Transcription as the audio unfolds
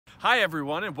Hi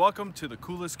everyone, and welcome to the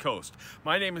Coolest Coast.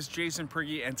 My name is Jason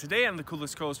Prigge, and today on the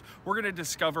Coolest Coast we're going to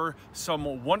discover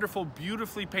some wonderful,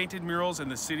 beautifully painted murals in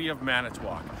the city of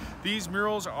Manitowoc. These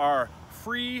murals are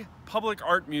free public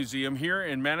art museum here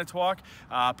in Manitowoc,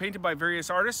 painted by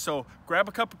various artists. So grab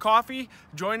a cup of coffee,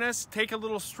 join us, take a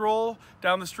little stroll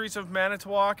down the streets of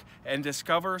Manitowoc, and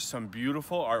discover some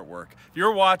beautiful artwork.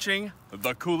 You're watching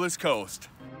the Coolest Coast.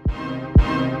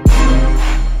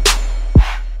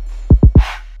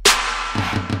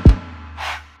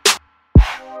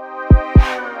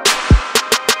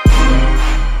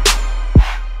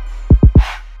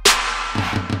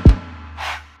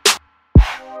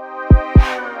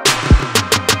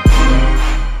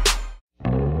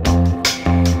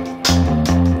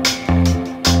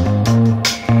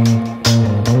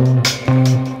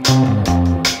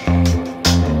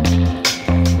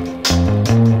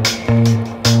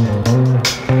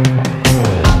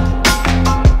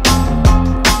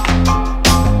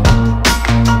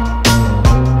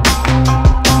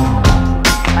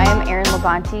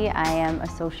 I am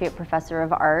Associate Professor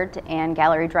of Art and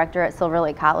Gallery Director at Silver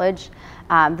Lake College.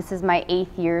 This is my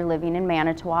 8th year living in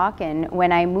Manitowoc, and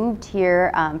when I moved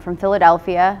here from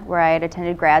Philadelphia, where I had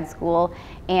attended grad school,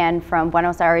 and from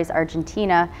Buenos Aires,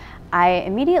 Argentina, I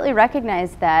immediately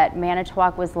recognized that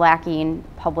Manitowoc was lacking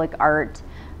public art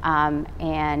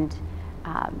and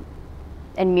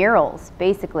murals,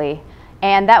 basically.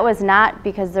 And that was not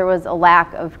because there was a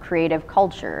lack of creative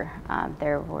culture.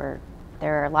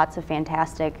 There are lots of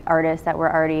fantastic artists that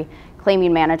were already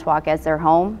claiming Manitowoc as their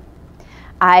home.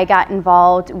 I got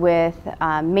involved with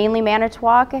mainly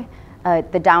Manitowoc,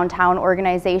 the downtown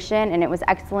organization, and it was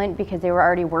excellent because they were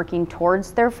already working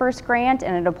towards their first grant,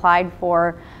 and it applied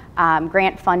for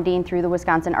grant funding through the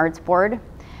Wisconsin Arts Board.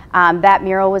 That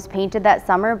mural was painted that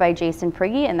summer by Jason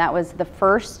Prigge, and that was the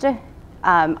first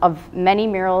of many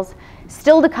murals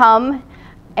still to come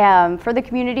for the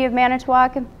community of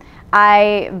Manitowoc.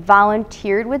 I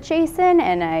volunteered with Jason,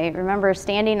 and I remember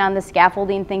standing on the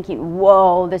scaffolding thinking,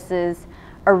 whoa, this is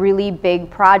a really big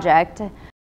project.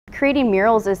 Creating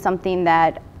murals is something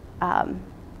that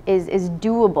is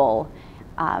doable,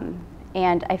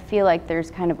 and I feel like there's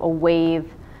kind of a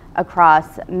wave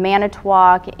across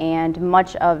Manitowoc and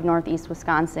much of Northeast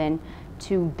Wisconsin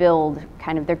to build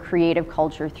kind of their creative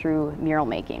culture through mural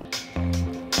making.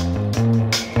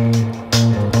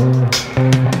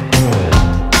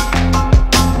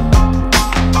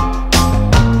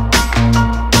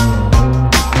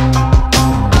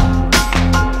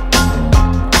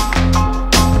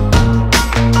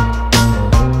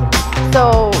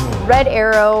 So Red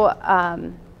Arrow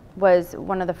was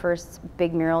one of the first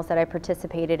big murals that I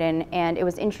participated in, and it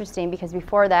was interesting because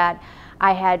before that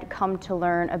I had come to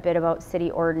learn a bit about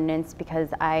city ordinance because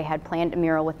I had planned a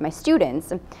mural with my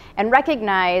students and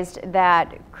recognized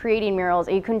that creating murals,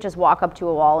 you couldn't just walk up to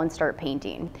a wall and start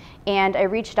painting. And I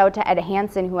reached out to Ed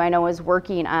Hansen, who I know is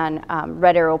working on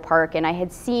Red Arrow Park, and I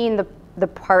had seen the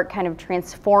park kind of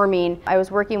transforming. I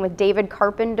was working with David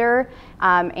Carpenter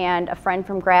and a friend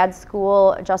from grad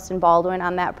school, Justin Baldwin,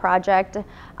 on that project.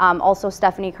 Also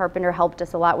Stephanie Carpenter helped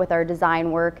us a lot with our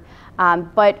design work.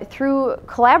 But through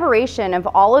collaboration of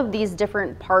all of these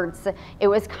different parts, it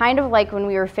was kind of like when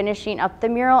we were finishing up the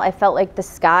mural, I felt like the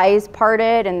skies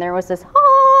parted and there was this,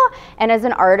 ah! And as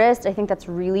an artist, I think that's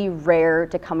really rare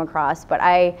to come across. But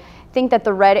I think that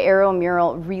the Red Arrow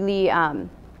mural really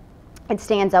it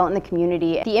stands out in the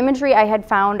community. The imagery I had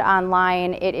found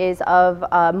online, it is of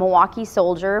a Milwaukee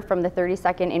soldier from the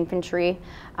 32nd Infantry,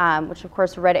 which of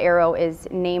course Red Arrow is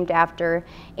named after.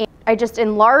 And I just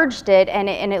enlarged it, and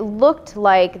it looked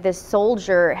like this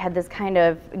soldier had this kind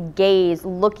of gaze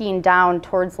looking down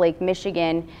towards Lake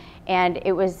Michigan, and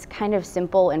it was kind of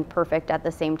simple and perfect at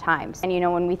the same time. And you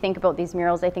know, when we think about these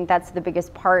murals, I think that's the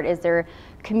biggest part, is their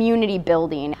community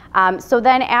building. So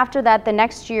then after that, the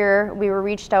next year, we were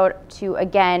reached out to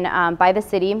again by the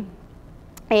city,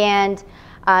 and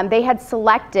they had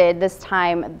selected this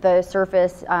time the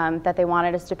surface that they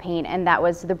wanted us to paint, and that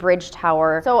was the bridge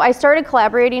tower. So I started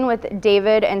collaborating with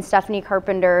David and Stephanie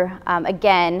Carpenter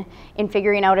again in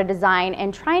figuring out a design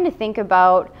and trying to think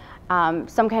about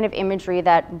some kind of imagery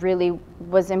that really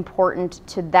was important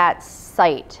to that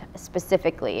site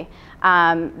specifically.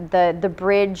 The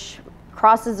bridge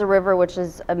crosses the river, which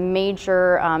is a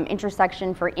major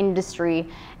intersection for industry,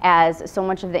 as so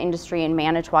much of the industry in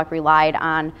Manitowoc relied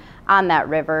on that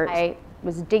river. I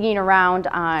was digging around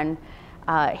on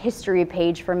history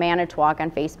page for Manitowoc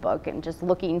on Facebook and just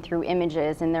looking through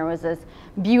images, and there was this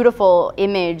beautiful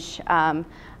image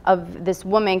of this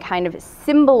woman kind of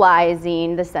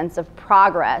symbolizing the sense of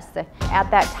progress.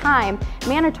 At that time,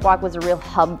 Manitowoc was a real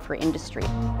hub for industry.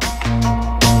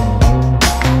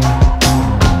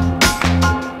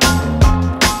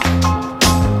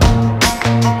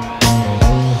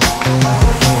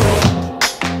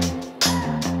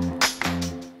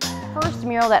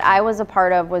 that I was a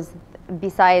part of was,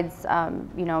 besides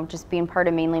you know, just being part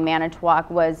of mainly Manitowoc,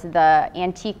 was the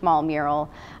Antique Mall mural.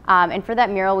 And for that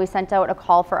mural, we sent out a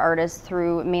call for artists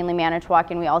through mainly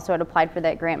Manitowoc, and we also had applied for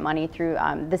that grant money through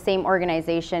the same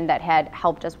organization that had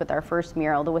helped us with our first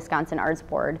mural, the Wisconsin Arts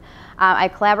Board. I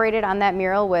collaborated on that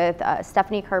mural with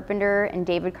Stephanie Carpenter and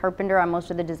David Carpenter on most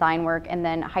of the design work, and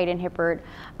then Hayden Hippert,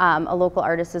 a local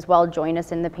artist as well, joined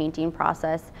us in the painting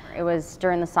process. It was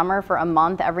during the summer for a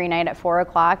month. Every night at 4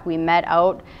 o'clock, we met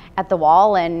out at the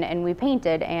wall and we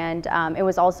painted, and it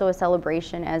was also a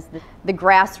celebration as the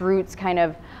grassroots kind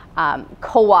of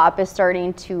co-op is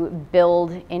starting to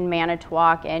build in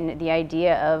Manitowoc, and the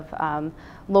idea of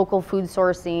local food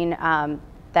sourcing,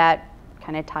 that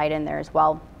kind of tied in there as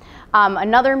well.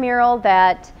 Another mural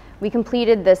that we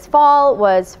completed this fall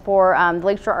was for the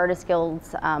Lakeshore Artists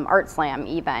Guild's Art Slam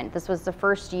event. This was the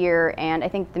first year, and I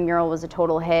think the mural was a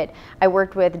total hit. I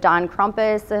worked with Don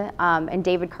Crumpus and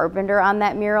David Carpenter on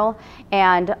that mural,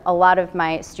 and a lot of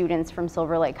my students from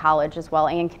Silver Lake College as well,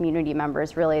 and community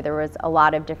members. Really, there was a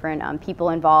lot of different people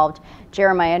involved.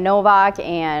 Jeremiah Novak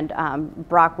and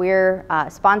Brock Weir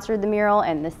sponsored the mural,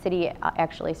 and the city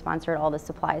actually sponsored all the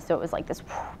supplies, so it was like this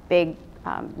big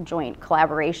joint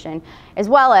collaboration, as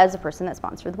well as the person that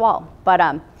sponsored the wall. But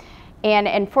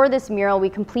and for this mural, we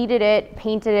completed it,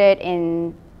 painted it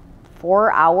in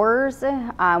 4 hours.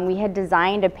 We had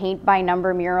designed a paint by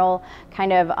number mural,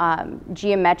 kind of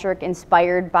geometric,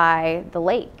 inspired by the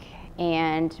lake.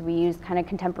 And we used kind of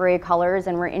contemporary colors,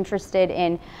 and we're interested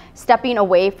in stepping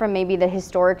away from maybe the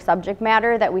historic subject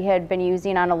matter that we had been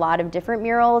using on a lot of different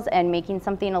murals and making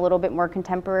something a little bit more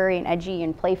contemporary and edgy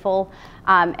and playful.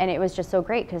 And it was just so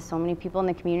great because so many people in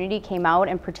the community came out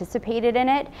and participated in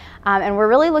it. And we're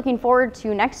really looking forward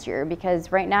to next year,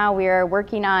 because right now we are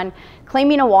working on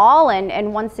claiming a wall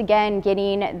and once again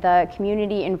getting the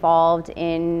community involved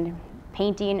in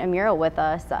painting a mural with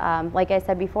us. Like I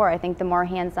said before, I think the more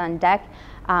hands on deck,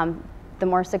 the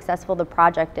more successful the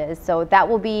project is. So that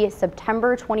will be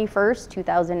September 21st,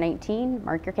 2019.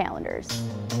 Mark your calendars.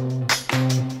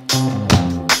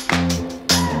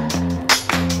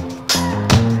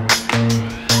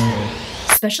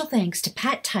 Special thanks to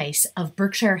Pat Tice of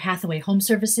Berkshire Hathaway Home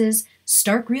Services,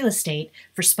 Stark Real Estate,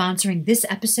 for sponsoring this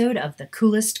episode of The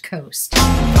Coolest Coast.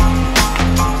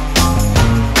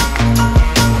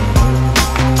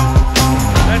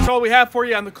 That's all we have for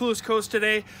you on the Coolest Coast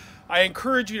today. I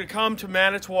encourage you to come to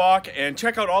Manitowoc and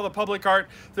check out all the public art.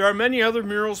 There are many other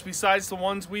murals besides the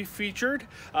ones we featured.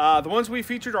 The ones we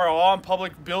featured are all on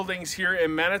public buildings here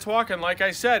in Manitowoc, and like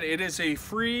I said, it is a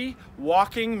free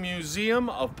walking museum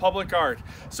of public art.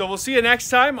 So we'll see you next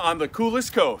time on the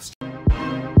Coolest Coast.